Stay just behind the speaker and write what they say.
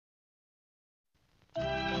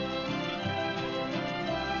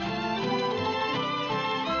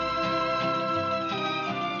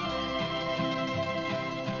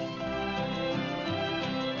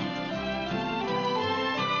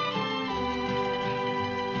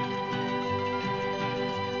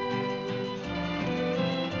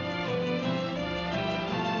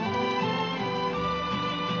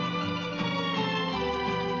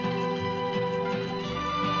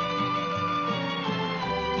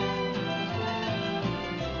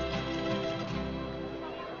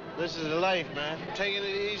This is life, man. Taking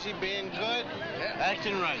it easy, being good,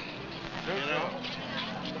 acting right. You know?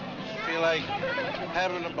 Feel like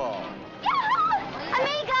having a ball.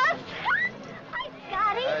 Amigos! Hi,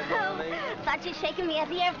 Scotty. Thought you shaking me at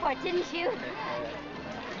the airport, didn't you?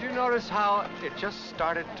 Did you notice how it just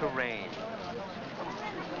started to rain?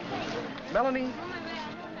 Melanie?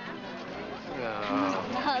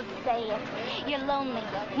 Oh, say it. You're lonely,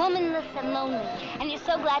 womanless and lonely, and you're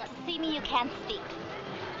so glad to see me you can't speak.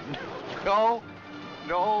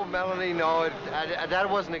 No, Melanie, no. That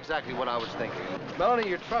wasn't exactly what I was thinking. Melanie,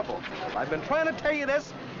 you're trouble. I've been trying to tell you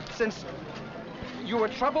this since you were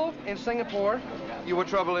trouble in Singapore, you were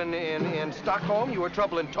trouble in Stockholm, you were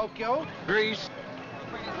trouble in Tokyo. Greece,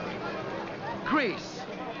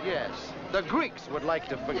 yes. The Greeks would like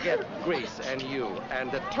to forget Greece and you,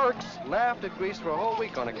 and the Turks laughed at Greece for a whole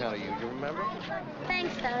week on account of you. You remember?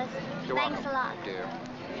 Thanks, fellas. Thanks a lot. Dear.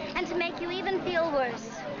 And to make you even feel worse,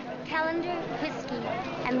 calendar, whiskey,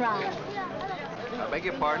 and rye. I beg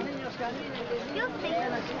your pardon? You'll see.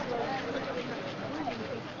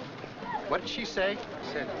 What did she say?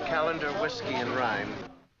 She said calendar, whiskey, and rhyme.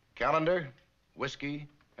 Calendar, whiskey,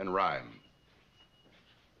 and rhyme.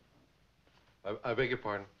 I beg your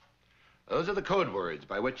pardon? Those are the code words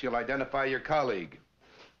by which you'll identify your colleague,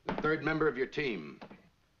 the third member of your team.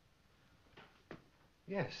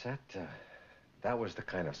 Yes, that was the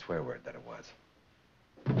kind of swear word that it was.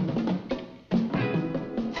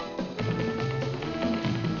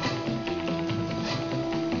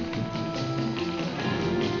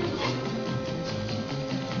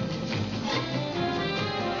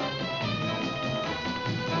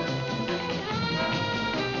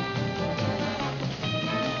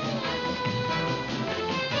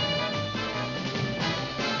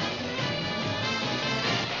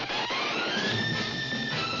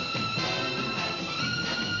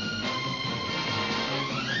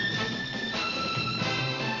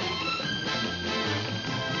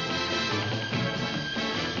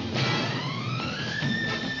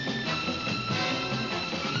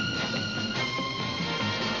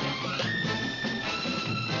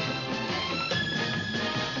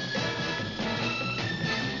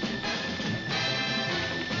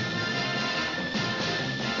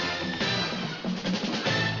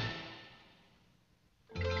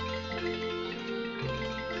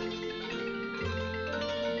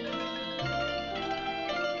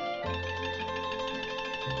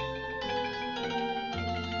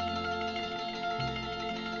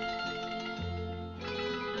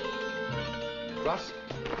 Russ,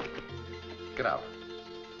 get out.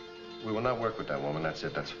 We will not work with that woman. That's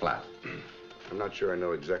it. That's flat. I'm not sure I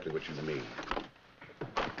know exactly what you mean.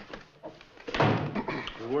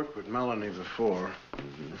 I worked with Melanie before,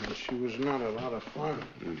 and she was not a lot of fun.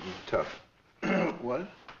 Tough. What?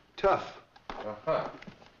 Tough. Uh-huh.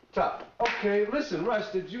 Tough. Okay, listen,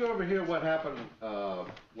 Russ, did you ever hear what happened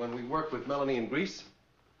when we worked with Melanie in Greece?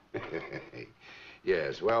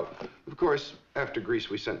 Yes, well, of course, after Greece,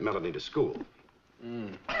 we sent Melanie to school.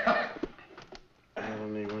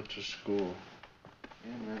 Melanie went to school.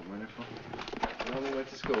 Isn't that wonderful? Melanie went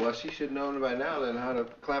to school. Well, she should know by now then how to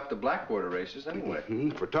clap the blackboard erasers anyway.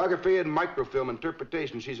 Photography and microfilm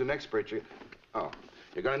interpretation. She's an expert. Oh,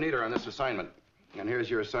 you're going to need her on this assignment. And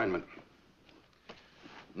here's your assignment.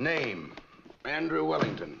 Name, Andrew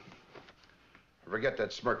Wellington. Forget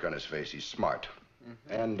that smirk on his face. He's smart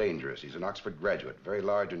and dangerous. He's an Oxford graduate, very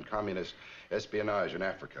large in communist espionage in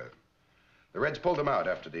Africa. The Reds pulled him out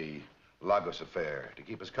after the Lagos affair to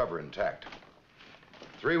keep his cover intact.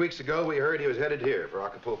 3 weeks ago, we heard he was headed here for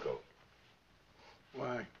Acapulco.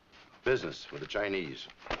 Why? Business with the Chinese.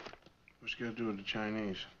 What's he got to do with the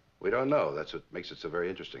Chinese? We don't know. That's what makes it so very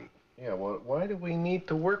interesting. Yeah, well, why do we need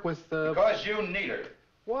to work with, Because you need her.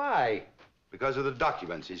 Why? Because of the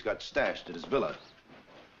documents he's got stashed at his villa.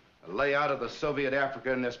 A layout of the Soviet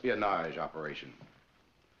African espionage operation.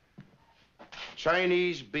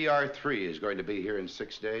 Chinese BR-3 is going to be here in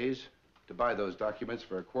 6 days to buy those documents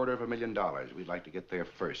for $250,000. We'd like to get there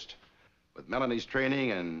first. With Melanie's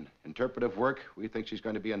training and interpretive work, we think she's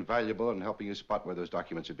going to be invaluable in helping you spot where those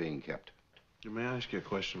documents are being kept. May I ask you a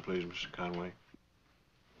question, please, Mr. Conway?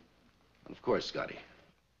 Of course, Scotty.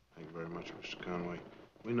 Thank you very much, Mr. Conway.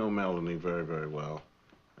 We know Melanie very, very well.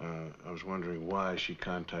 I was wondering why she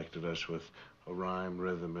contacted us with a rhyme,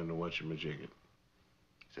 rhythm, and a whatchamajigget.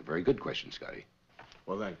 It's a very good question, Scotty.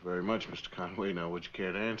 Well, thank you very much, Mr. Conway. Now, would you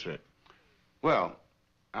care to answer it? Well,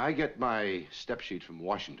 I get my step sheet from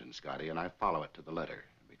Washington, Scotty, and I follow it to the letter.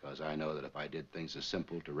 Because I know that if I did things a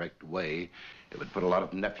simple, direct way, it would put a lot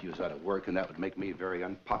of nephews out of work, and that would make me very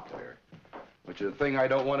unpopular. Which is a thing I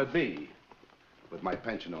don't want to be, with my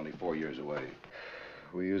pension only 4 years away.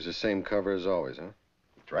 we use the same cover as always, huh?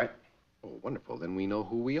 That's right. Oh, wonderful. Then we know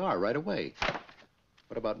who we are right away.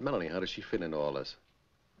 What about Melanie? How does she fit into all this?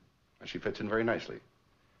 She fits in very nicely.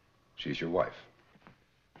 She's your wife.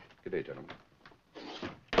 Good day, gentlemen.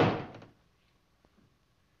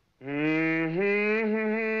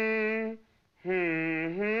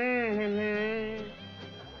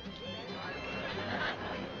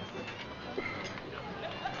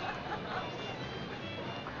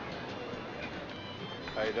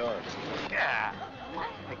 How you doing? Yeah.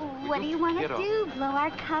 What do you want to do? Blow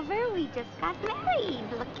our cover? We just got married.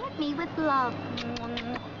 Look at me with love.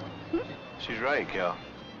 She's right, Cal.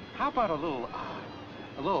 How about a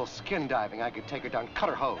little skin diving? I could take her down, cut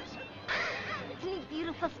her hose. Isn't he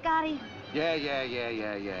beautiful, Scotty? Yeah.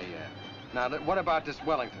 Now, what about this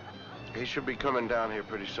Wellington? He should be coming down here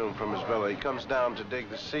pretty soon from his villa. He comes down to dig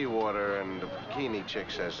the seawater and the bikini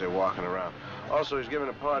chicks as they're walking around. Also, he's giving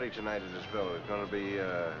a party tonight at his villa. There's going to be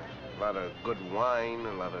a lot of good wine,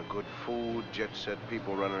 a lot of good food, jet-set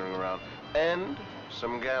people running around, and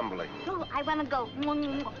some gambling. Oh, I want to go.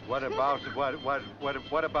 What about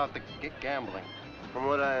the gambling? From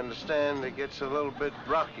what I understand, it gets a little bit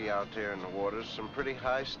rocky out there in the waters. Some pretty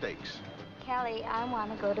high stakes. Kelly, I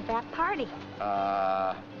want to go to that party.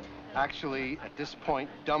 Actually, at this point,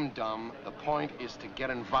 dum-dum, the point is to get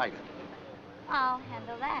invited. I'll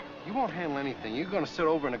handle that. You won't handle anything. You're going to sit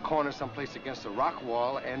over in a corner someplace against a rock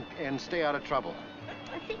wall and stay out of trouble.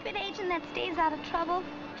 A secret agent that stays out of trouble?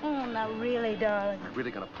 Oh, no, really, darling. You're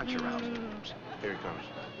really going to punch her out. Here he comes.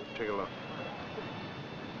 Take a look.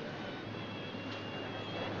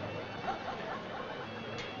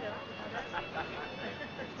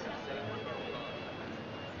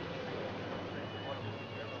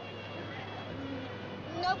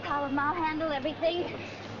 No problem. I'll handle everything.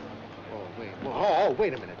 Oh, wait. Oh,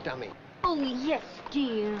 wait a minute, dummy. Oh, yes,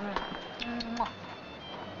 dear.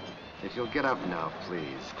 If you'll get up now,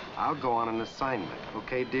 please. I'll go on an assignment.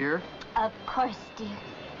 Okay, dear? Of course, dear.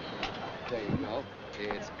 There you go.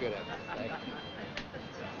 It's good of you. Thank you.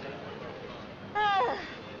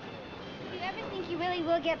 Do you ever think you really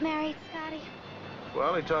will get married, Scotty?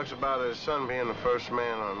 Well, he talks about his son being the first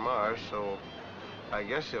man on Mars, so I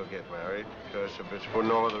guess he'll get married, because if it's for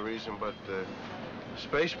no other reason but the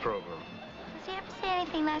space program. Does he ever say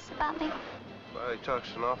anything nice about me? Well, he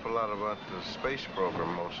talks an awful lot about the space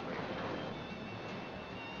program, mostly.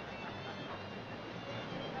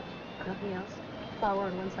 Nothing else? Flower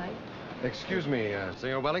on one side. Excuse me,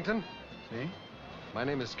 Senor Wellington? See? My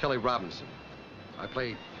name is Kelly Robinson. I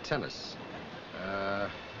play tennis.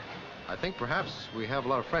 I think perhaps we have a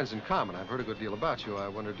lot of friends in common. I've heard a good deal about you. I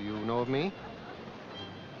wonder, do you know of me?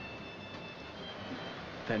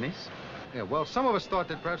 Tennis? Yeah, well, some of us thought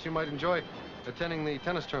that perhaps you might enjoy attending the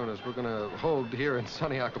tennis tournaments we're going to hold here in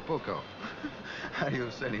sunny Acapulco. Are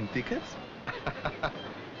you selling tickets?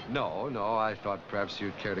 No, I thought perhaps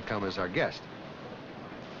you'd care to come as our guest.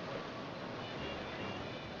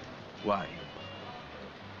 Why?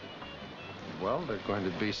 Well, there are going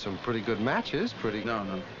to be some pretty good matches,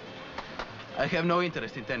 No. I have no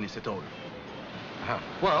interest in tennis at all.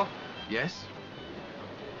 Well, Yes?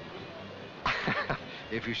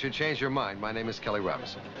 if you should change your mind, my name is Kelly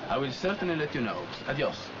Robinson. I will certainly let you know.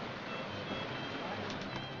 Adios.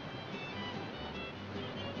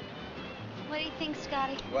 What do you think,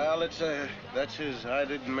 Scotty? Well, that's his I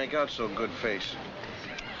didn't make out so good face.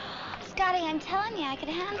 Scotty, I'm telling you, I could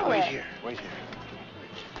handle Wait it. here.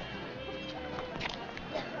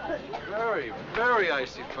 Very, very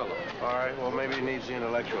icy fellow. All right, well, maybe he needs the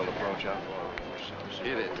intellectual approach. I'll follow him.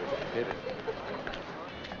 Hit it.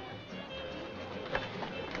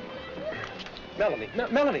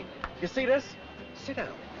 Melanie, you see this? Sit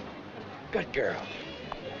down. Good girl.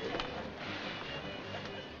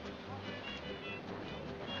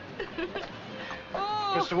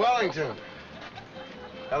 Mr. Wellington.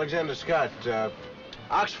 Alexander Scott,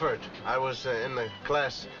 Oxford. I was in the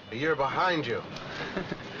class a year behind you.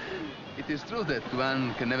 It is true that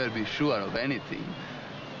one can never be sure of anything.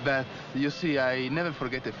 But, you see, I never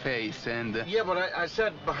forget a face, and... Yeah, but I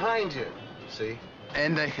said behind you, see?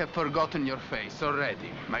 And I have forgotten your face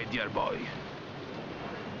already, my dear boy.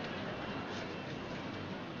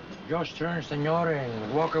 Your turn, senor,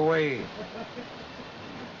 and walk away.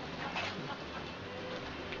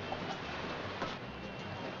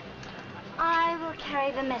 I will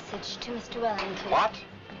carry the message to Mr. Wellington. What?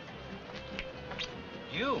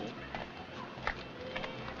 You?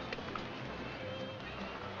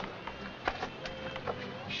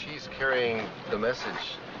 She's carrying the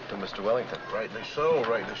message to Mr. Wellington. Rightly so.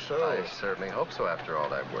 I certainly hope so after all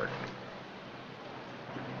that work.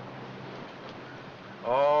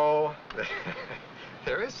 Oh,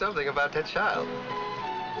 There is something about that child.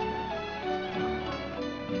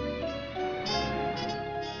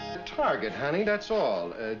 A target, honey, that's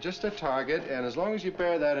all. Just a target, and as long as you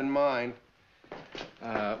bear that in mind,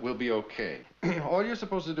 we'll be okay. All you're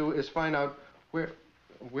supposed to do is find out where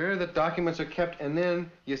the documents are kept, and then,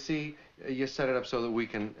 you see, you set it up so that we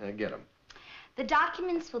can get them. The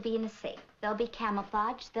documents will be in a safe. They'll be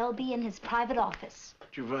camouflaged. They'll be in his private office.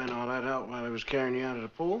 Did you find all that out while I was carrying you out of the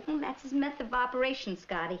pool? Well, that's his method of operation,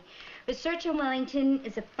 Scotty. Research on Wellington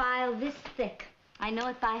is a file this thick. I know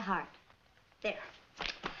it by heart. There.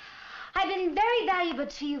 I've been very valuable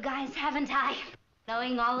to you guys, haven't I?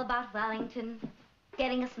 Knowing all about Wellington,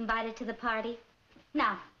 getting us invited to the party.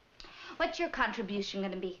 Now, what's your contribution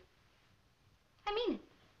going to be? I mean it,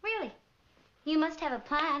 really. You must have a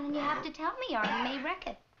plan, and you have to tell me, or I may wreck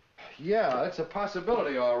it. Yeah, that's a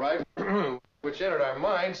possibility, all right, which entered our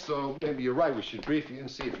minds, so maybe you're right. We should brief you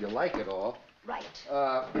and see if you like it all. Right.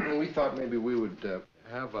 We thought maybe we would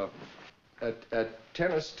have a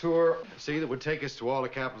tennis tour, see, that would take us to all the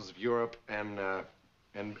capitals of Europe and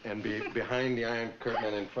be behind the Iron Curtain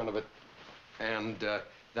and in front of it. And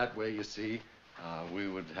that way, you see, we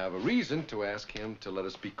would have a reason to ask him to let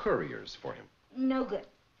us be couriers for him. No good.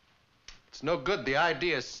 It's no good. The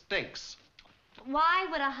idea stinks. Why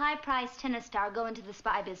would a high-priced tennis star go into the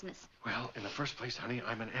spy business? Well, in the first place, honey,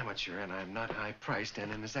 I'm an amateur, and I'm not high-priced.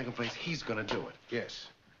 And in the second place, he's going to do it. Yes.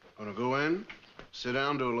 Gonna go in, sit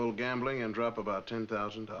down, do a little gambling, and drop about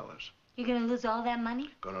 $10,000. You're going to lose all that money?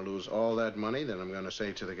 Gonna lose all that money, then I'm gonna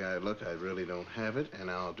say to the guy, look, I really don't have it, and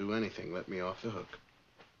I'll do anything. Let me off the hook.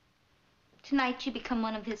 Tonight you become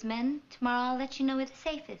one of his men. Tomorrow I'll let you know where the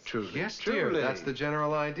safe is. Truly. Yes, truly. dear. That's the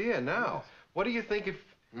general idea. Now, what do you think if...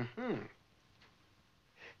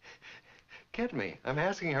 Get me. I'm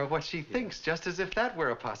asking her what she thinks, just as if that were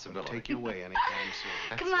a possibility. Take you away anytime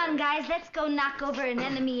soon. Come on, guys. Let's go knock over an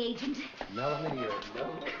enemy agent. Melanie, you're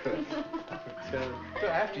no good. So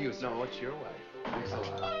after you, no, it's your way. Thanks a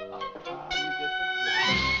lot.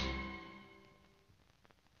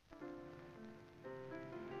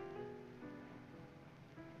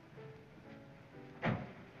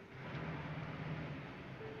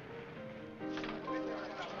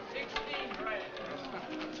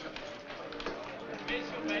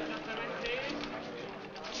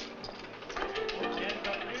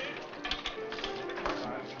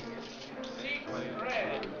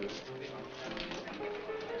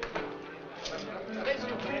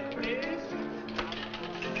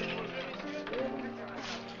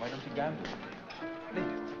 Why don't you gamble?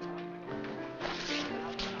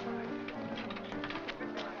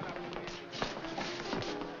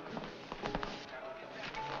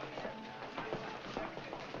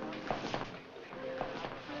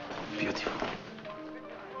 Beautiful.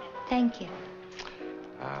 Thank you.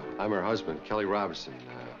 I'm her husband, Kelly Robinson.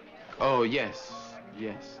 Oh, yes.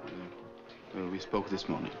 Yes. We spoke this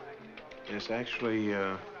morning. Yes, actually,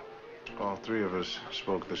 all three of us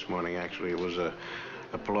spoke this morning. Actually, it was a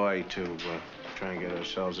ploy to try and get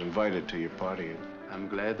ourselves invited to your party. I'm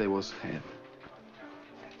glad I was had.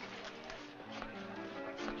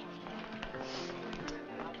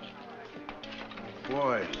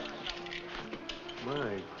 Boy,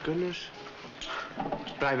 my goodness.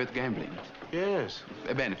 Private gambling. Yes.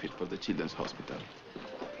 A benefit for the Children's Hospital.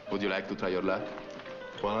 Would you like to try your luck?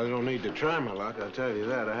 Well, I don't need to try my luck, I'll tell you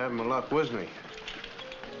that. I have my luck with me.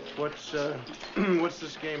 What's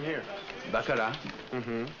this game here? Baccarat.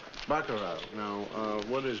 Mm-hmm. Baccarat. Now,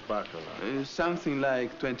 what is Baccarat? Something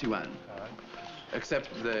like 21.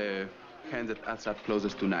 Except the hand that adds up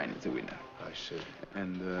closest to 9 is the winner. I see.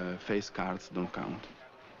 And face cards don't count.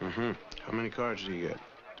 Mm-hmm. How many cards do you get?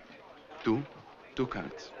 2. 2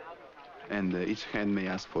 cards. And each hand may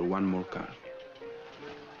ask for 1 more card.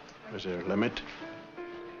 Is there a limit?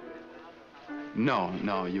 No,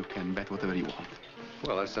 you can bet whatever you want.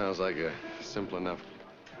 Well, that sounds like a simple enough.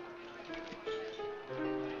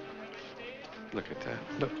 Look at that.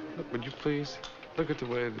 Look, would you please? Look at the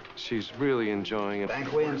way that she's really enjoying it.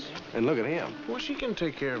 Bank wins. And look at him. Well, she can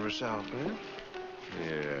take care of herself, man.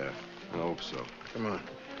 Yeah, I hope so. Come on.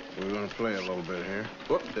 We're going to play a little bit here.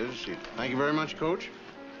 Whoop, there's she. Thank you very much, Coach.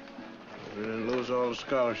 We didn't lose all the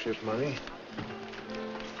scholarship money.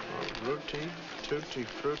 Fruity, tutti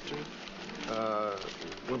frutti.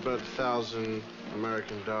 What about 1,000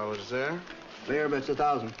 American dollars there? There, but it's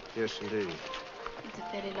 1,000. Yes, indeed. It's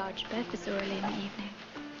a very large bet this early in the evening.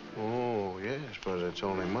 Oh, yes, but it's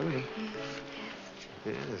only money.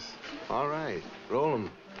 Yes. All right. Roll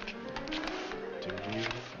 'em.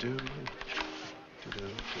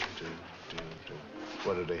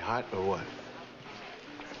 What, are they hot or what?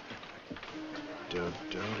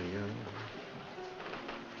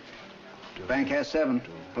 Bank has 7.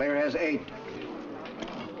 Player has 8.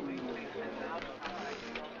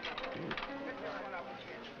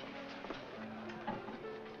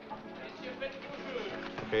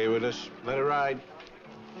 Okay with us? Let it ride.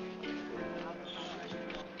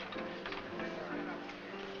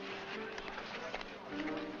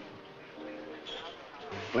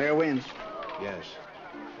 Player wins. Yes.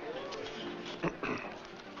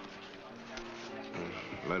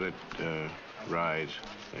 Let it ride,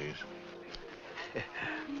 please.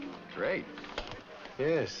 Great.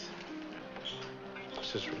 Yes.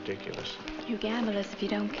 This is ridiculous. You gamble as if you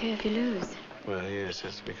don't care if you lose. Well, yes,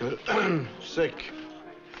 that's because sick.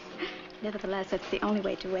 Nevertheless, that's the only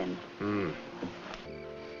way to win.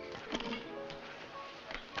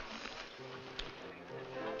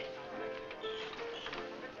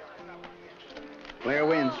 Player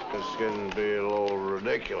wins. It's getting to be a little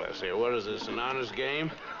ridiculous here. What is this, an honest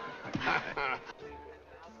game?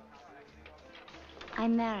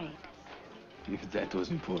 I'm married. If that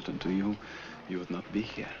was important to you, you would not be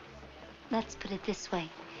here. Let's put it this way.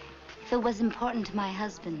 If it was important to my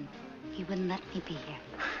husband, he wouldn't let me be here.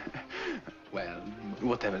 Well,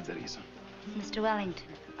 whatever the reason. Mr. Wellington,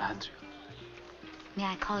 Andrew. may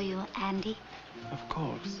I call you Andy? Of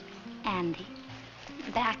course. Andy.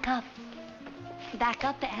 Back up. Back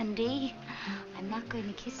up, Andy. I'm not going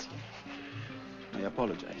to kiss you. I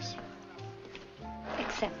apologize.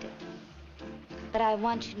 Accept it. But I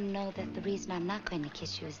want you to know that the reason I'm not going to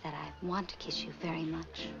kiss you is that I want to kiss you very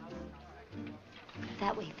much.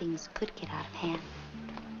 That way things could get out of hand.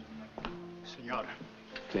 Senora,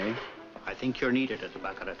 Okay? I think you're needed at the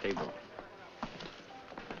back of the table.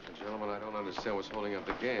 Gentlemen, I don't understand what's holding up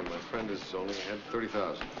the game. My friend has only had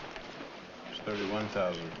 30,000. It's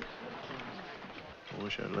 31,000. I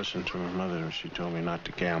wish I'd listened to her mother when she told me not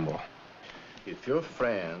to gamble. If your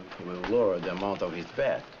friend will lower the amount of his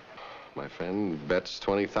bet, My friend bets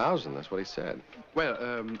 20,000. That's what he said. Well,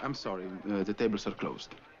 I'm sorry. The tables are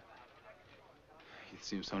closed. It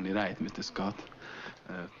seems only right, Mr. Scott.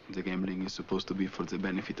 The gambling is supposed to be for the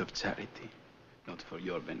benefit of charity, not for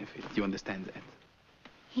your benefit. You understand that?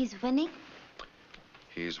 He's winning?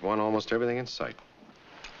 He's won almost everything in sight.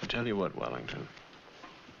 I tell you what, Wellington.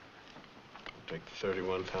 Take the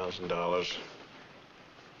 $31,000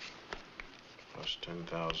 plus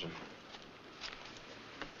 10,000.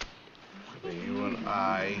 You and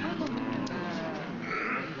I,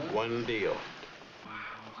 one deal.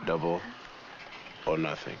 Double or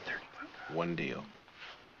nothing. One deal.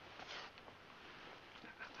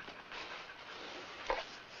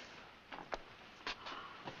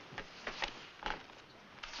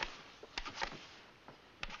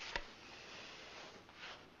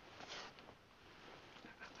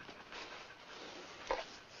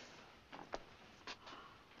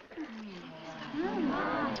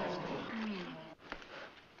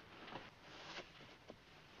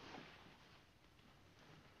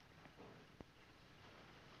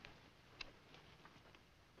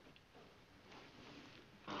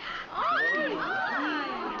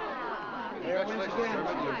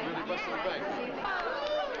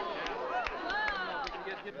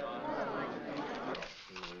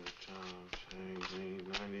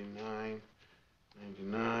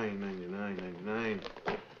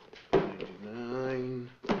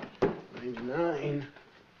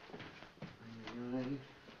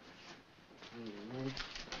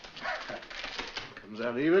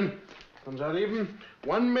 Comes out even.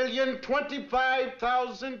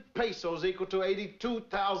 1,025,000 pesos, equal to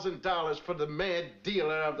 $82,000 for the mad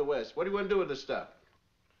dealer of the West. What do you want to do with this stuff?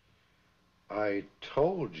 I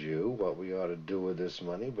told you what we ought to do with this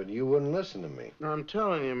money, but you wouldn't listen to me. No, I'm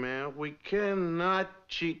telling you, man, we cannot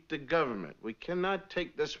cheat the government. We cannot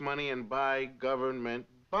take this money and buy government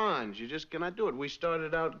bonds. You just cannot do it. We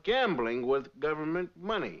started out gambling with government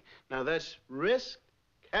money. Now, that's risk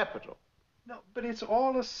capital. No, but it's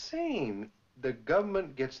all the same. The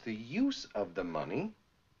government gets the use of the money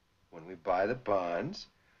when we buy the bonds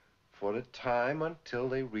for the time until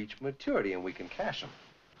they reach maturity, and we can cash them.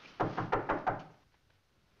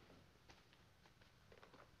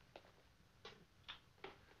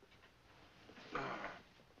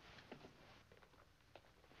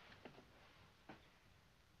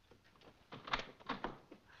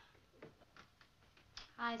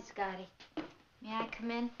 Hi, Scotty. May I come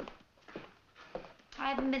in?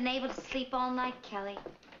 I haven't been able to sleep all night, Kelly.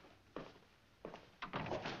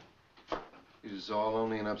 He's all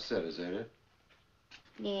lonely and upset, is that it?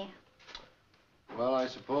 Yeah. Well, I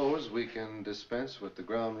suppose we can dispense with the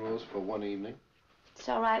ground rules for one evening. It's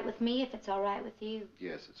all right with me if it's all right with you.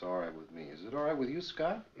 Yes, it's all right with me. Is it all right with you,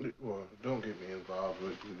 Scott? Well, don't get me involved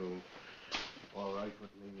with, all right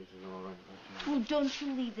with me? Is it all right with Oh, don't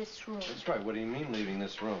you leave this room. That's right. What do you mean leaving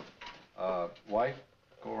this room? Wife,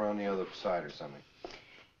 go around the other side or something.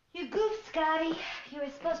 You goofed, Scotty. You were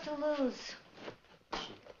supposed to lose.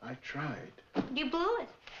 I tried. You blew it.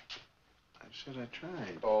 I said I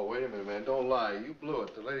tried. Oh, wait a minute, man. Don't lie. You blew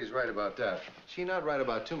it. The lady's right about that. She's not right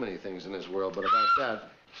about too many things in this world, but about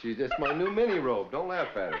that, it's my new mini robe. Don't laugh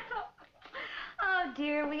at her. Oh,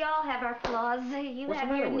 dear, we all have our flaws. You What's the have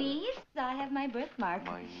matter your with knees. I have my birthmark.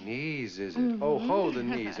 My knees, is it? Oh, hold the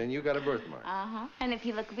knees, and you got a birthmark. Uh-huh. And if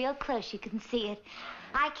you look real close, you can see it.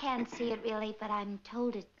 I can't see it, really, but I'm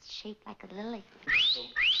told it's shaped like a lily.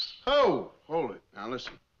 Oh, hold it. Now,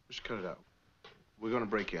 listen. Just cut it out. We're going to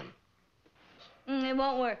break in. It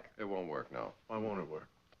won't work. It won't work, no. Why won't it work?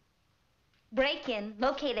 Break in,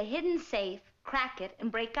 locate a hidden safe, crack it,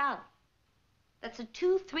 and break out. That's a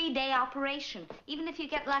 2-3 day operation, even if you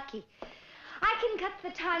get lucky. I can cut the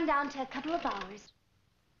time down to a couple of hours.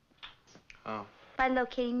 Oh. By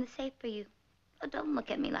locating the safe for you. Oh, don't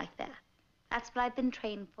look at me like that. That's what I've been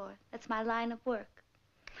trained for. That's my line of work.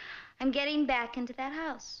 I'm getting back into that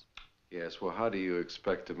house. Yes, well, how do you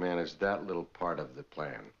expect to manage that little part of the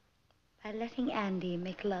plan? By letting Andy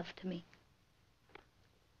make love to me.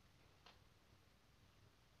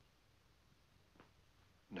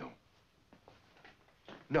 No.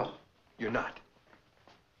 No, you're not.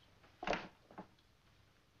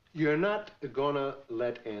 You're not gonna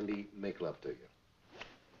let Andy make love to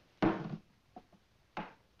you.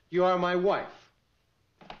 You are my wife.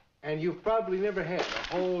 And you've probably never had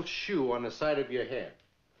a whole shoe on the side of your head.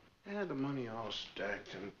 I had the money all stacked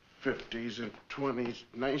in 50s and 20s,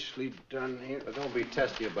 nicely done here. But don't be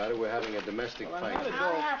testy about it. We're having a domestic Well, fight. I had it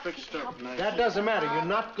I'll all have fixed to up nicely. That doesn't matter. You're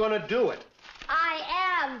not gonna do it. I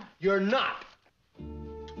am. You're not.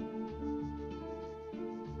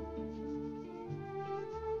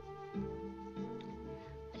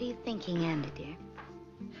 What are you thinking, Andy, dear?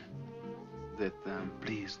 That I'm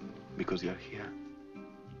pleased because you're here.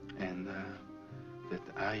 And that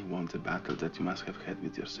I won the battle that you must have had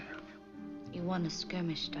with yourself. You won a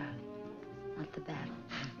skirmish, darling, not the battle.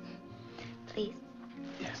 Please?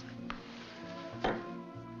 Yes.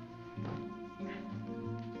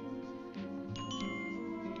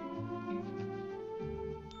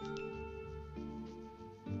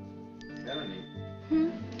 Melanie.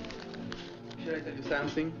 Should I tell you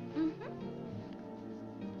something?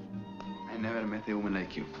 I never met a woman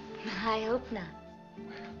like you. I hope not.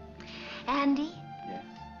 Andy, Yes.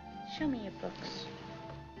 show me your books.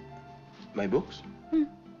 My books?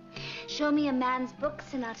 Show me a man's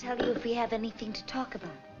books, and I'll tell you if we have anything to talk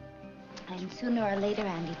about. And sooner or later,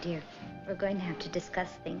 Andy, dear, we're going to have to discuss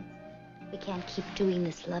things. We can't keep doing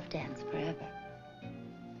this love dance forever.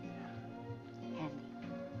 Andy,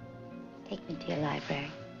 take me to your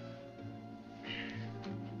library.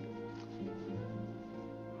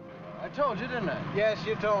 I told you, didn't I? Yes,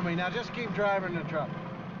 you told me. Now just keep driving the truck.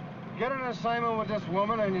 Get an assignment with this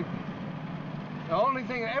woman, and the only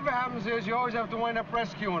thing that ever happens is you always have to wind up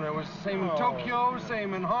rescuing her. It was the same in Tokyo,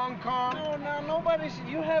 same in Hong Kong. No, nobody's...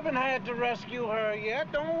 You haven't had to rescue her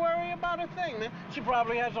yet. Don't worry about a thing. She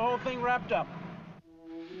probably has the whole thing wrapped up.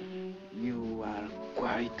 You are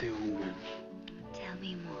quite a woman. Tell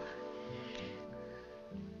me more.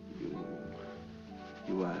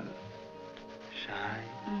 You are shy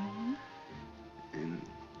Mm-hmm. and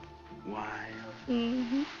wild.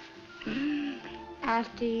 Mm-hmm.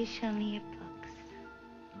 After you show me your books.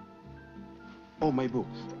 Oh, my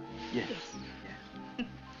books. Yes.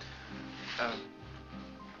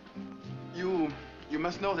 You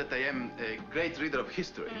must know that I am a great reader of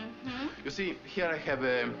history. Mm-hmm. You see, here I have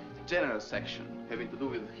a general section having to do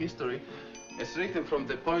with history. It's written from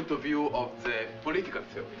the point of view of the political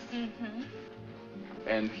theories. Mm-hmm.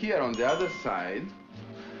 And here on the other side,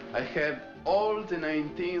 I have all the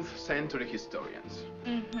 19th century historians.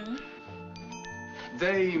 Mm-hmm.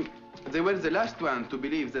 They were the last one to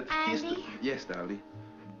believe that history... Andy? Yes, darling.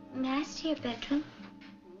 May I see your bedroom?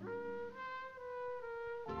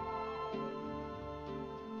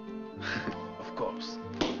 Of course.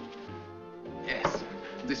 Yes,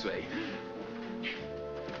 this way.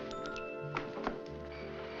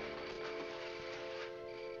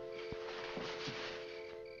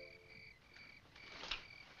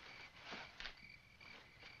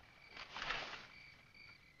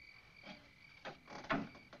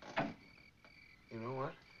 You know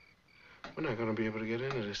what? We're not going to be able to get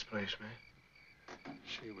into this place, man.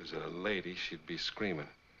 She was a lady, she'd be screaming.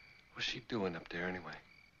 What's she doing up there anyway?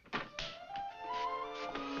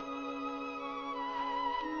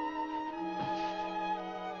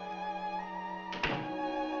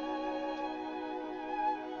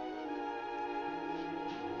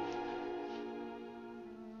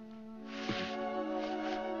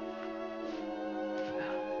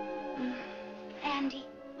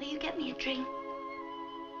 drink?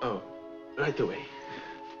 Oh, right away.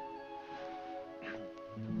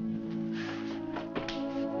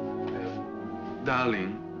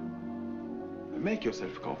 Darling, make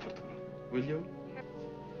yourself comfortable, will you?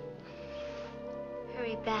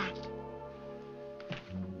 Hurry back.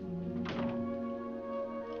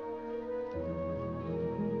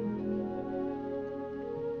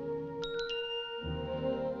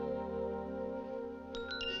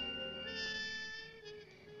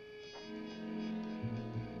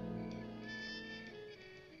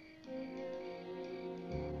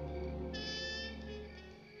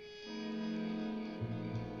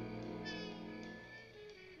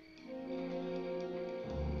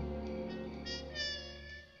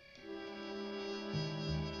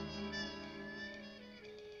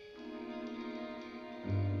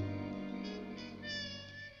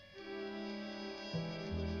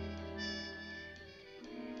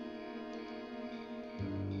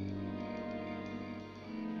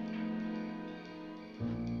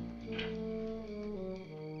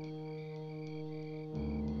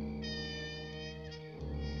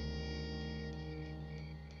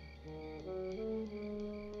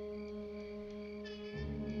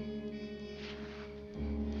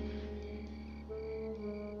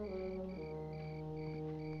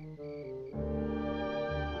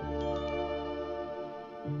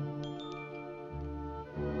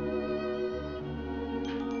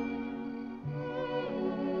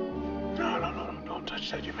 Don't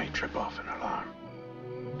touch that. You may trip off an alarm.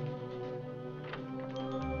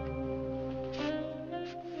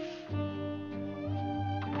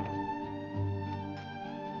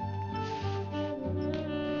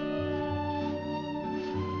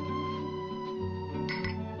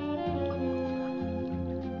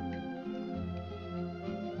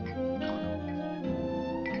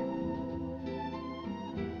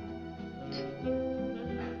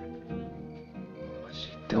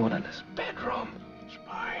 Doing in his bedroom?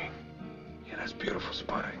 Spying. Yeah, that's beautiful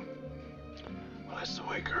spying. Well, that's the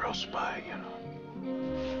way girls spy, you know.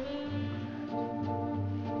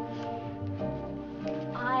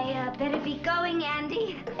 I better be going,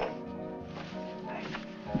 Andy.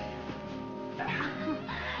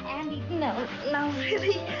 Andy, no,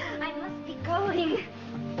 really. I must be going.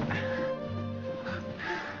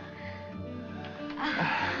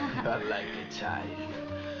 You're like a child.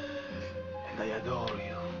 And I adore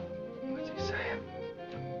you. What's he saying?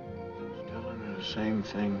 Telling her the same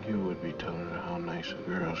thing you would be telling her how nice a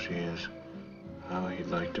girl she is. How he'd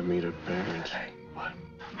like to meet her parents. Hey. What?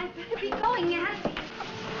 I better be going, Andy.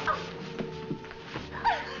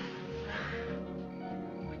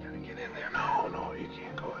 We gotta get in there. No, you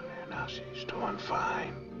can't go in there now. She's doing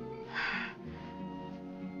fine.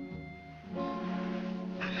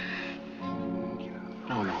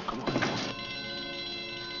 No, come on.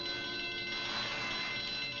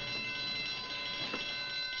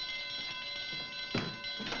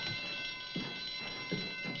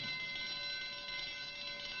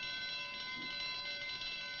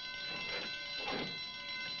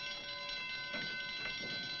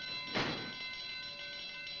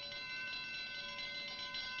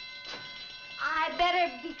 I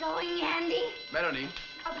better be going, Andy. Melanie.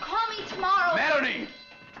 Call me tomorrow. Melanie!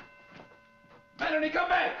 Melanie, come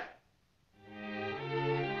back!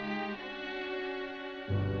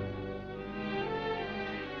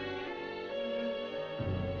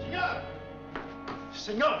 Senor!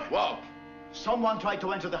 Senor! Wow. Someone tried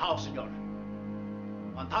to enter the house, senor.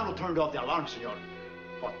 Montano turned off the alarm, senor.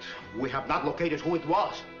 But we have not located who it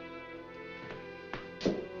was.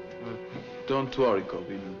 Don't worry,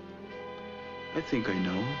 Cobin. I think I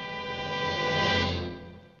know.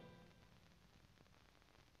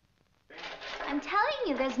 I'm telling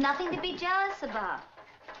you, there's nothing to be jealous about.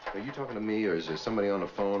 Are you talking to me, or is there somebody on the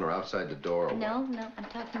phone or outside the door? Or No, I'm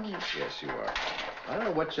talking to you. Yes, you are. I don't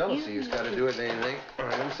know what jealousy has got to do with anything. I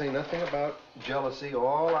didn't say nothing about jealousy.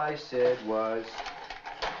 All I said was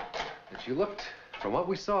that you looked, from what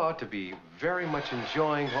we saw, to be very much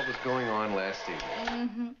enjoying what was going on last evening.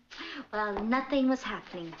 Mm-hmm. Well, nothing was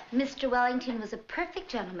happening. Mr. Wellington was a perfect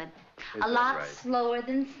gentleman. Is A that lot right? slower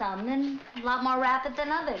than some and a lot more rapid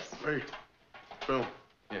than others. Hey, Phil.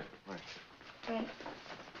 Yeah, right. Right.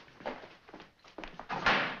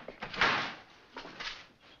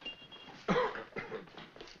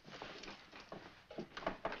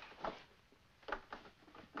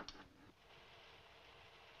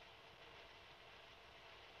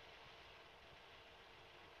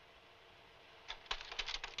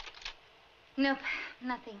 Nope,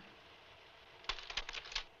 nothing.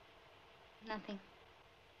 Nothing.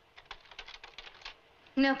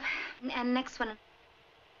 Nope. And next one.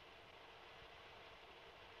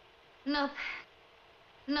 Nope.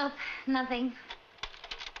 Nope, nothing.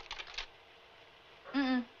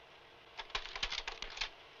 Mm-mm.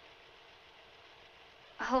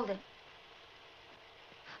 Hold it.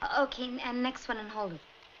 Okay, and next one and hold it.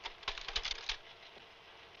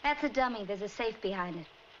 That's a dummy. There's a safe behind it.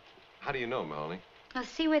 How do you know, Melanie? Now,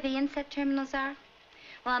 see where the inset terminals are?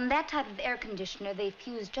 Well, on that type of air conditioner, they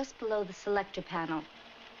fuse just below the selector panel.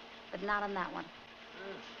 But not on that one.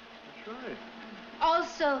 Yes, that's right.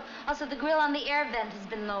 Also, the grill on the air vent has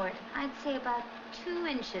been lowered. I'd say about 2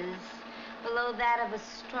 inches below that of a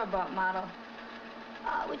store-bought model.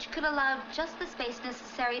 Which could allow just the space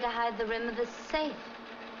necessary to hide the rim of the safe.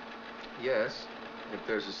 Yes, if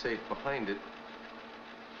there's a safe behind it.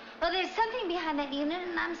 Well, there's something behind that unit,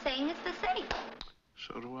 and I'm saying it's the safe.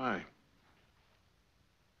 So do I.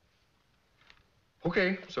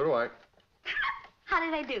 Okay, so do I. How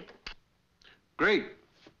did I do? Great.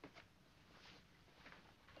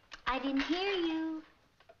 I didn't hear you.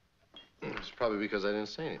 It's probably because I didn't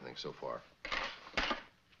say anything so far.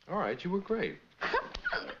 All right, you were great.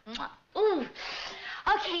 Ooh.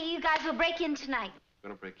 Okay, you guys will break in tonight.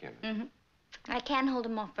 Gonna break in. Mm-hmm. I can't hold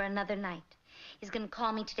him off for another night. He's gonna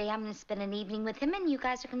call me today. I'm gonna spend an evening with him, and you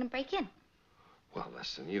guys are gonna break in. Well,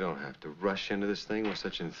 listen, you don't have to rush into this thing with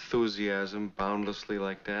such enthusiasm, boundlessly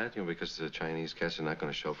like that. You know, because the Chinese guests are not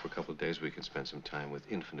going to show for a couple of days, we can spend some time with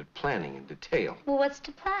infinite planning and detail. Well, what's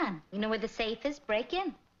to plan? You know where the safe is? Break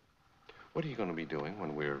in. What are you going to be doing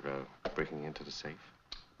when we're breaking into the safe?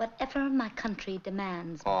 Whatever my country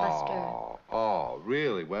demands, Buster. Oh,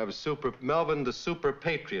 really? We have Melvin, the super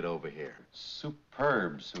patriot over here.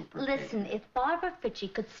 Superb super Listen, patriot. if Barbara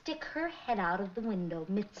Fritchie could stick her head out of the window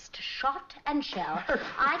midst shot and shell,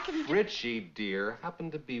 I can... Fritchie, dear,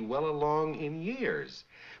 happened to be well along in years.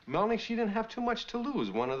 Melanie, she didn't have too much to lose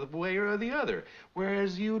one of the way or the other,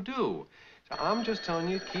 whereas you do. So I'm just telling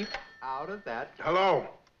you, keep out of that. Hello?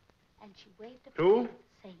 And she waved at Who?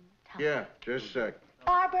 saying, Yeah, just a sec.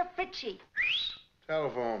 Barbara Fritchie.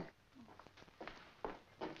 Telephone.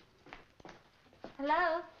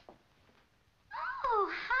 Hello?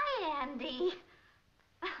 Oh, hi, Andy.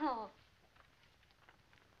 Oh.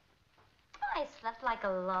 I slept like a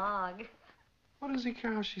log. What does he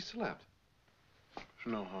care how she slept?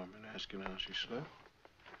 There's no harm in asking how she slept.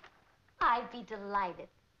 I'd be delighted.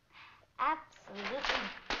 Absolutely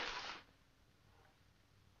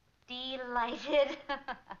delighted.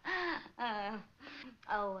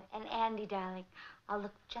 Oh, and Andy, darling, I'll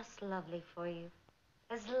look just lovely for you.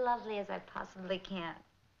 As lovely as I possibly can.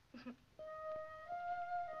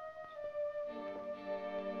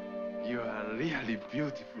 You are really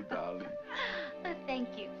beautiful, darling. Oh, thank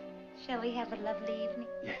you. Shall we have a lovely evening?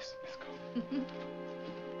 Yes, let's go.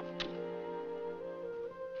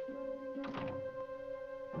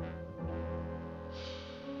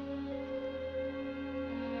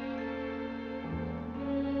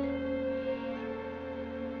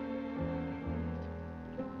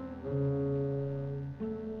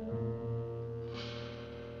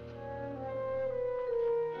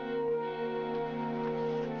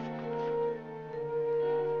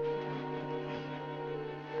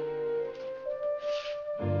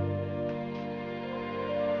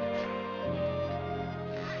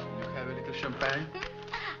 Champagne?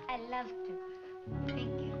 I love to.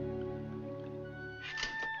 Thank you.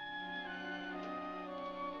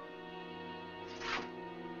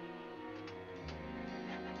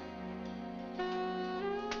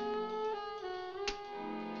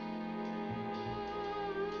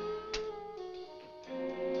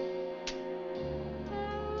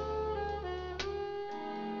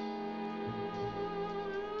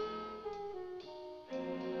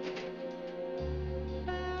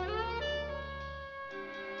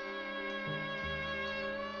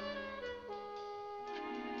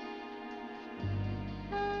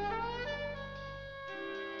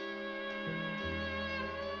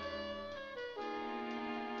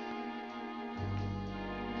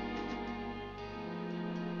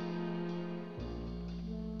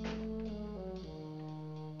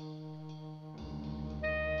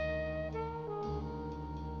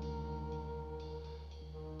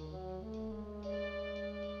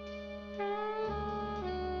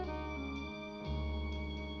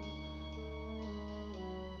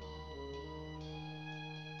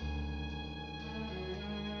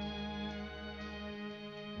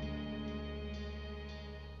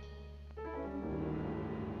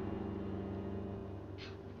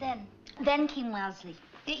 Then came Wellesley.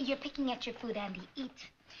 You're picking at your food, Andy. Eat.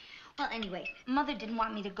 Well, anyway, Mother didn't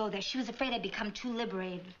want me to go there. She was afraid I'd become too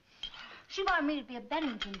liberated. She wanted me to be a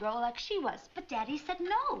Bennington girl like she was, but Daddy said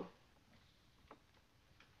no.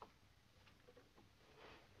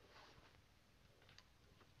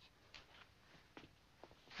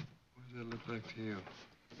 that look like to you?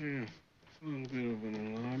 Yeah, a little bit of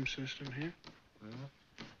an alarm system here. Well,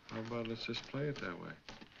 how about let's just play it that way?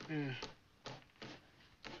 Yeah.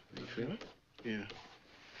 You feel it? Yeah.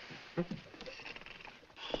 Well,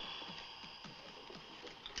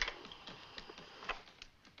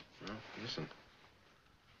 listen.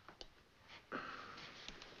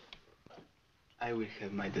 I will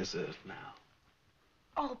have my dessert now.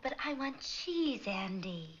 Oh, but I want cheese,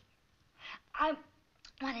 Andy. I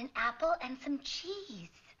want an apple and some cheese.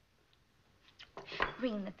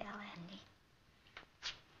 Ring the bell, Andy.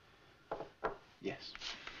 Yes.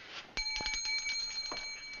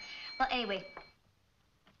 Well, anyway.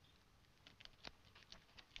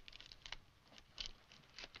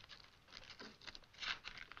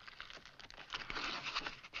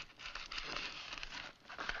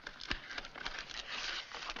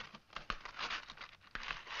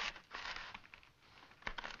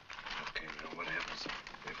 Okay, now what happens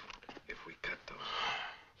if we cut those?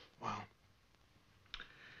 Well,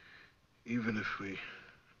 even if we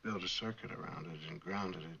build a circuit around it and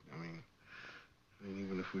grounded it, I mean,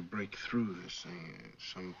 even if we break through this thing,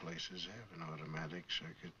 some places have an automatic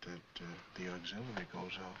circuit that the auxiliary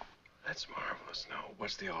goes off. That's marvelous. Now,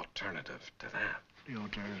 what's the alternative to that? The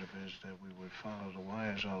alternative is that we would follow the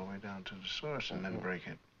wires all the way down to the source and then break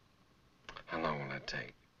it. How long will that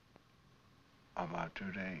take? About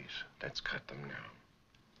 2 days. Let's cut them now.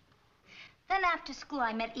 Then after school,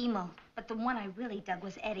 I met Emo. But the one I really dug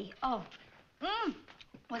was Eddie. Oh,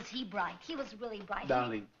 was he bright. He was really bright.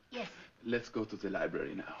 Darling. Yes. Let's go to the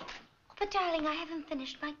library now. But, darling, I haven't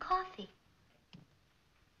finished my coffee.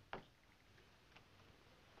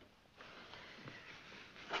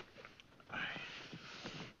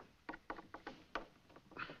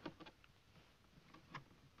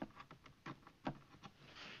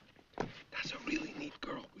 That's a really neat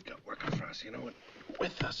girl we got working for us, you know what?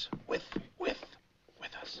 With us. With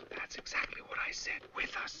us. That's exactly what I said.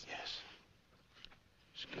 With us. Yes.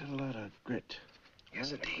 She's got a lot of grit.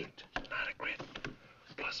 Yes, indeed. A lot of grit.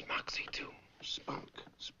 Plus moxie, too. Spunk.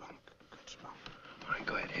 Good spunk. All right,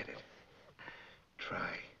 go ahead, hit it.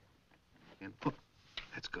 Try. And put.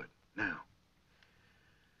 That's good. Now,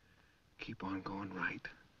 keep on going right.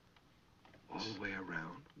 All the way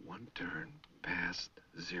around. One turn, past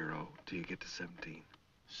 0 till you get to 17.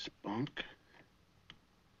 Spunk.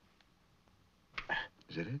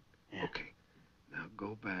 Is that it? Yeah. Okay. Now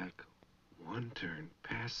go back. One turn,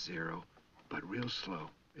 past 0, but real slow.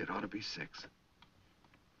 It ought to be 6.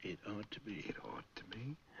 It ought to be. It ought to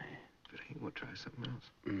be. If it ain't, we'll try something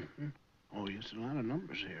else. Mm-hmm. Oh, yes, a lot of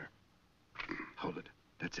numbers here. Hold it.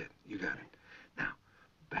 That's it. You got it. Now,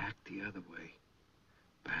 back the other way.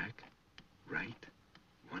 Back, right,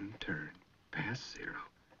 one turn, past 0,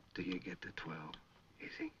 till you get to 12.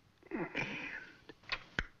 Easy. And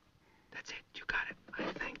that's it. You got it, I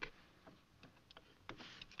think.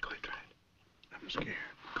 Go ahead, try it. I'm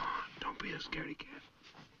scared. Go on. Don't be a scaredy cat.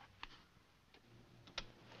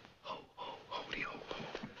 Hold.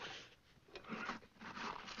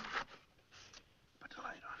 Put the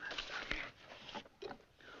light on that stuff here.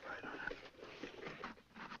 Light on it.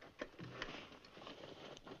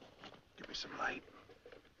 Give me some light.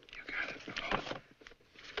 You got it. Hold it.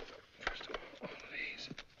 First of all of these.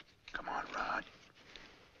 Come on, Rod.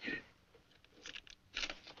 Hit it.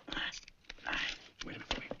 Wait a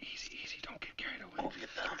minute. Wait. Easy. Don't get carried away. Move your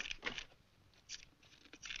thumb.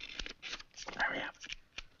 Hurry up.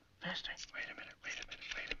 Faster. Wait a minute.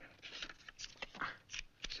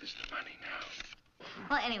 This is the money now.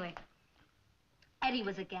 Well, anyway, Eddie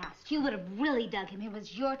was aghast. You would have really dug him. He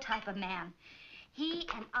was your type of man. He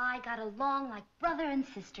and I got along like brother and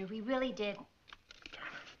sister. We really did.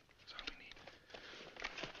 Turner, that's all we need.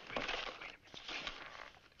 Wait a minute.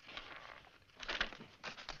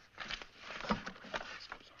 This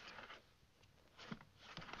goes on top.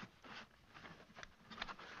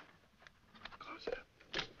 Close it up.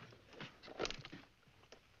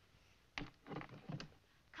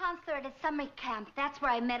 Counselor at a summer camp. That's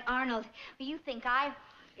where I met Arnold. Well, you think I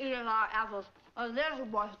eat a lot of apples. Oh, little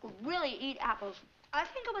boy could really eat apples. I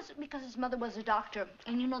think it was because his mother was a doctor.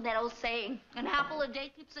 And you know that old saying, an apple a day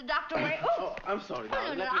keeps the doctor away. Oh, I'm sorry. No,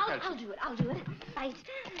 Let me I'll do it. Right.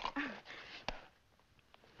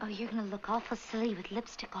 Oh, you're gonna look awful silly with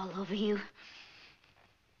lipstick all over you.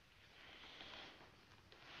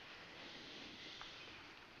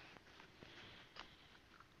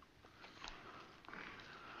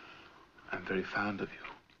 I'm very fond of you.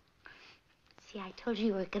 See, I told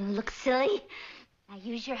you were gonna look silly. Now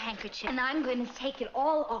use your handkerchief, and I'm going to take it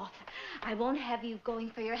all off. I won't have you going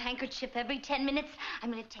for your handkerchief every 10 minutes.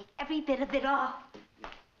 I'm going to take every bit of it off.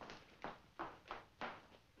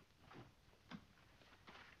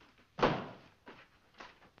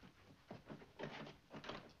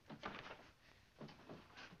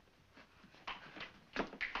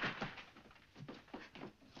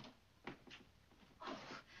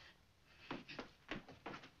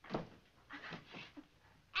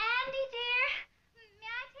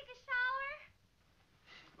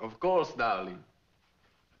 Of course, darling.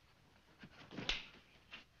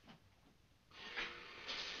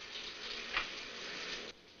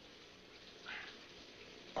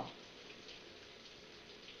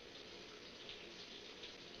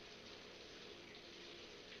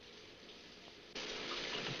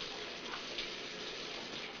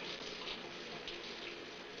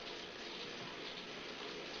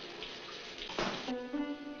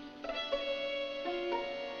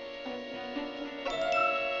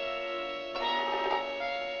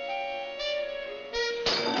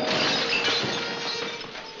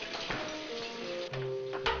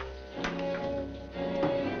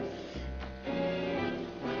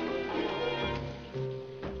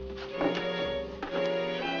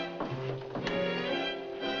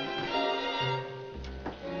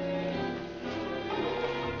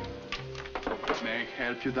 May I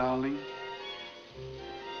help you, darling?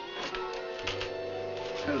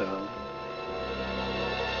 Hello.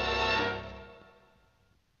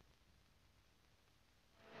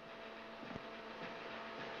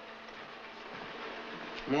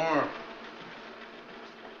 More.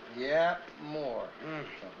 Yeah, more.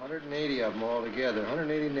 180 of them altogether,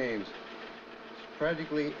 180 names. It's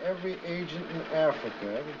practically every agent in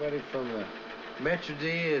Africa, everybody from the Metro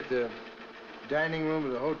D at the dining room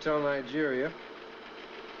of the Hotel Nigeria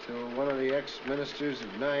to one of the ex-ministers of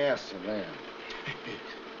Nyasaland.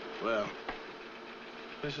 Well,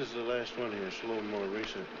 this is the last one here. It's a little more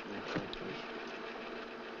recent.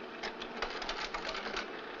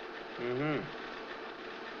 Mm-hmm.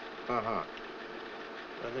 Uh-huh.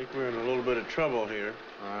 I think we're in a little bit of trouble here.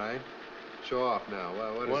 All right. Show off now.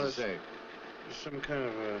 Well, what does it say? It's some kind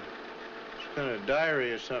of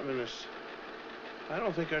diary or something. I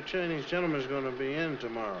don't think our Chinese gentleman's going to be in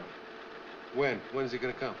tomorrow. When? When is he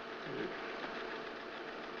going to come?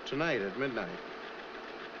 Tonight at midnight.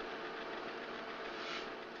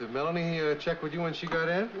 Did Melanie check with you when she got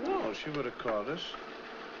in? No, she would have called us.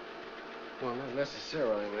 Well, not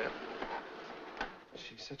necessarily, man.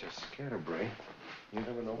 She's such a scatterbrain. You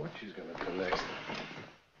never know what she's going to do next.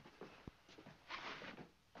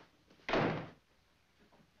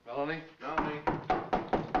 Melanie? Melanie.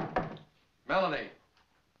 Melanie!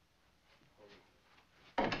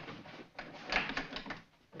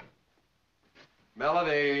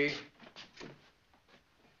 Melanie!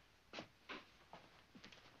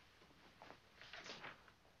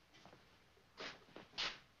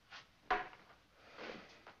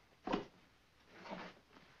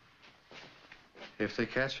 If they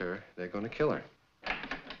catch her, they're going to kill her. No,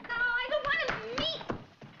 I don't want to meet.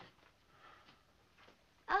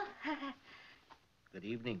 Oh. Good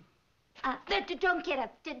evening. Don't get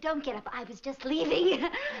up. Don't get up. I was just leaving.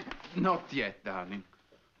 Not yet, darling.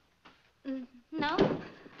 No?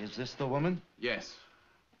 Is this the woman? Yes.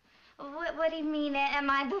 What do you mean, am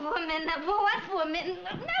I the woman? What woman?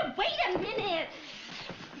 No, wait a minute.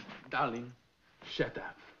 Darling, shut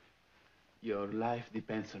up. Your life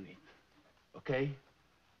depends on it. Okay?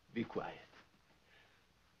 Be quiet.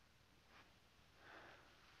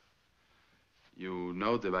 You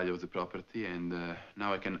know the value of the property, and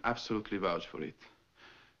now I can absolutely vouch for it.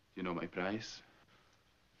 You know my price?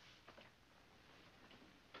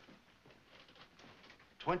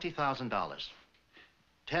 $20,000.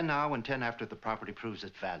 10 now and 10 after the property proves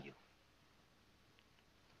its value.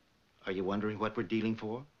 Are you wondering what we're dealing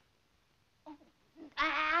for?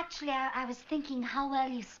 Actually, I was thinking how well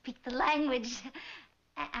you speak the language.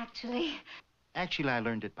 Actually, I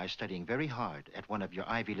learned it by studying very hard at one of your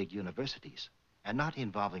Ivy League universities and not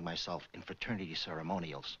involving myself in fraternity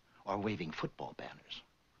ceremonials or waving football banners.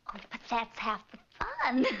 Oh, but that's half the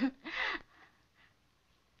fun.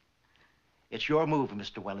 It's your move,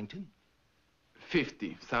 Mr. Wellington.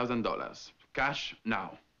 $50,000. Cash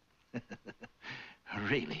now.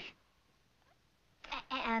 Really?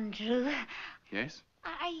 Andrew. Yes?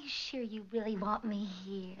 Are you sure you really want me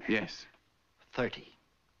here? Yes. 30.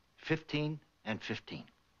 15 and 15.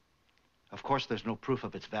 Of course, there's no proof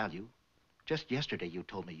of its value. Just yesterday, you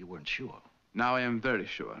told me you weren't sure. Now I am very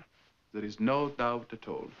sure. There is no doubt at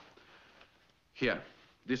all. Here,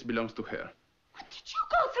 this belongs to her. What, did you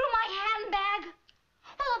go through my handbag?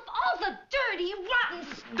 Well, of all the dirty,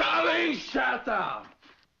 rotten stuff... Darling, shut up!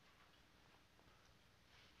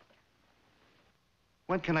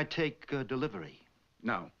 When can I take delivery?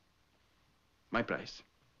 Now. My price.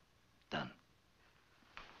 Done.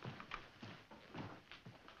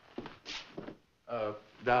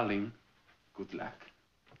 Darling, good luck.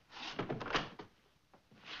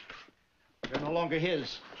 You're no longer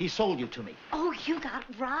his. He sold you to me. Oh, you got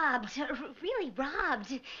robbed. Really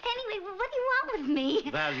robbed. Anyway, what do you want with me?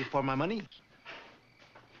 Value for my money?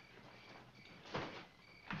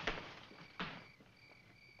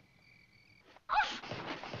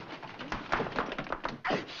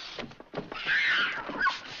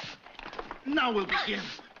 Now we'll begin.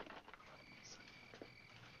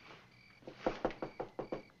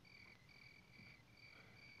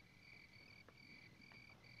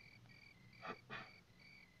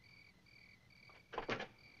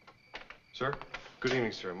 Sir? Good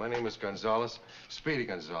evening, sir. My name is Gonzalez, Speedy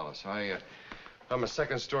Gonzalez. I'm a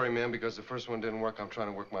second-story man because the first one didn't work. I'm trying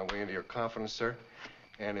to work my way into your confidence, sir.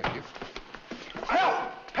 And if you...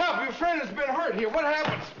 Help! Help! Your friend has been hurt here. What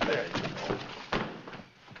happened? There you go.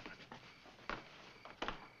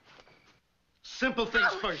 Simple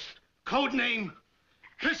things first. Code name.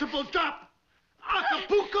 Principal Dop.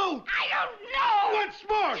 Acapulco. I don't know. Once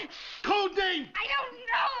more. Code name. I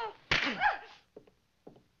don't know.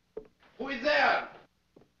 Who is there?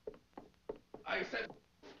 I said...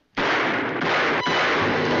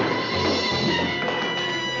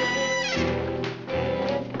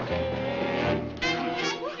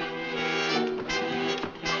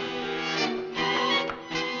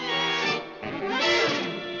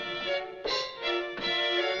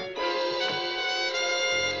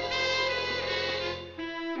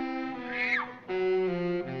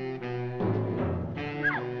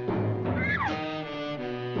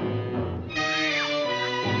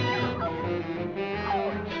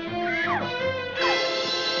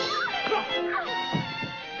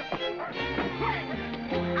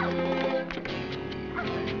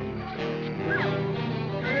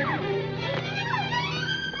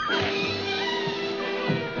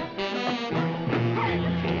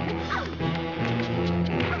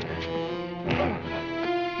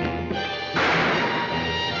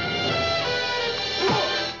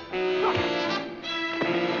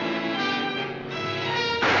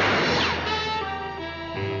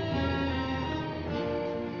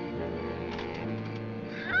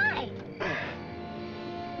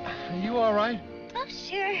 You all right? Oh,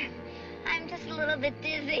 sure. I'm just a little bit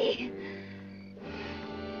dizzy.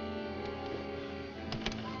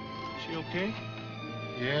 She okay?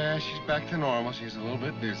 Yeah, she's back to normal. She's a little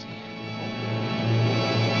bit dizzy.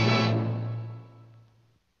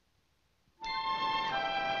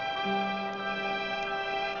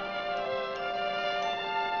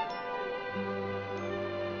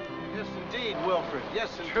 Yes, indeed, Wilfred. Yes,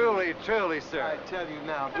 indeed. Truly, truly, sir. I tell you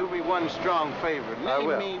now, do me one strong favor. I Name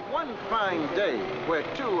will. me one fine day where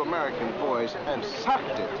two American boys have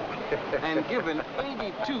sucked it and given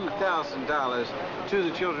 $82,000 to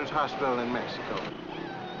the Children's Hospital in Mexico.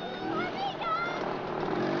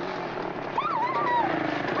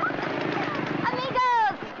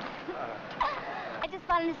 Amigos! I just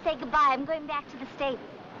wanted to say goodbye. I'm going back to the States.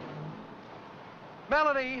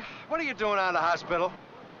 Melody, what are you doing out of the hospital?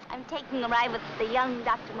 I'm taking a ride with the young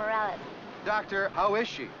Dr. Morales. Doctor, how is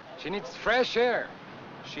she? She needs fresh air.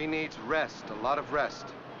 She needs rest, a lot of rest.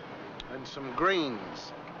 And some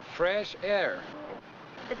greens. Fresh air.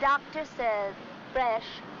 The doctor says fresh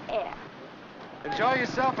air. Enjoy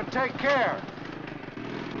yourself and take care.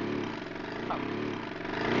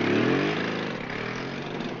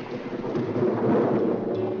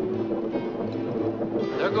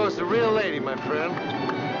 There goes the real lady, my friend.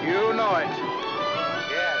 You know it.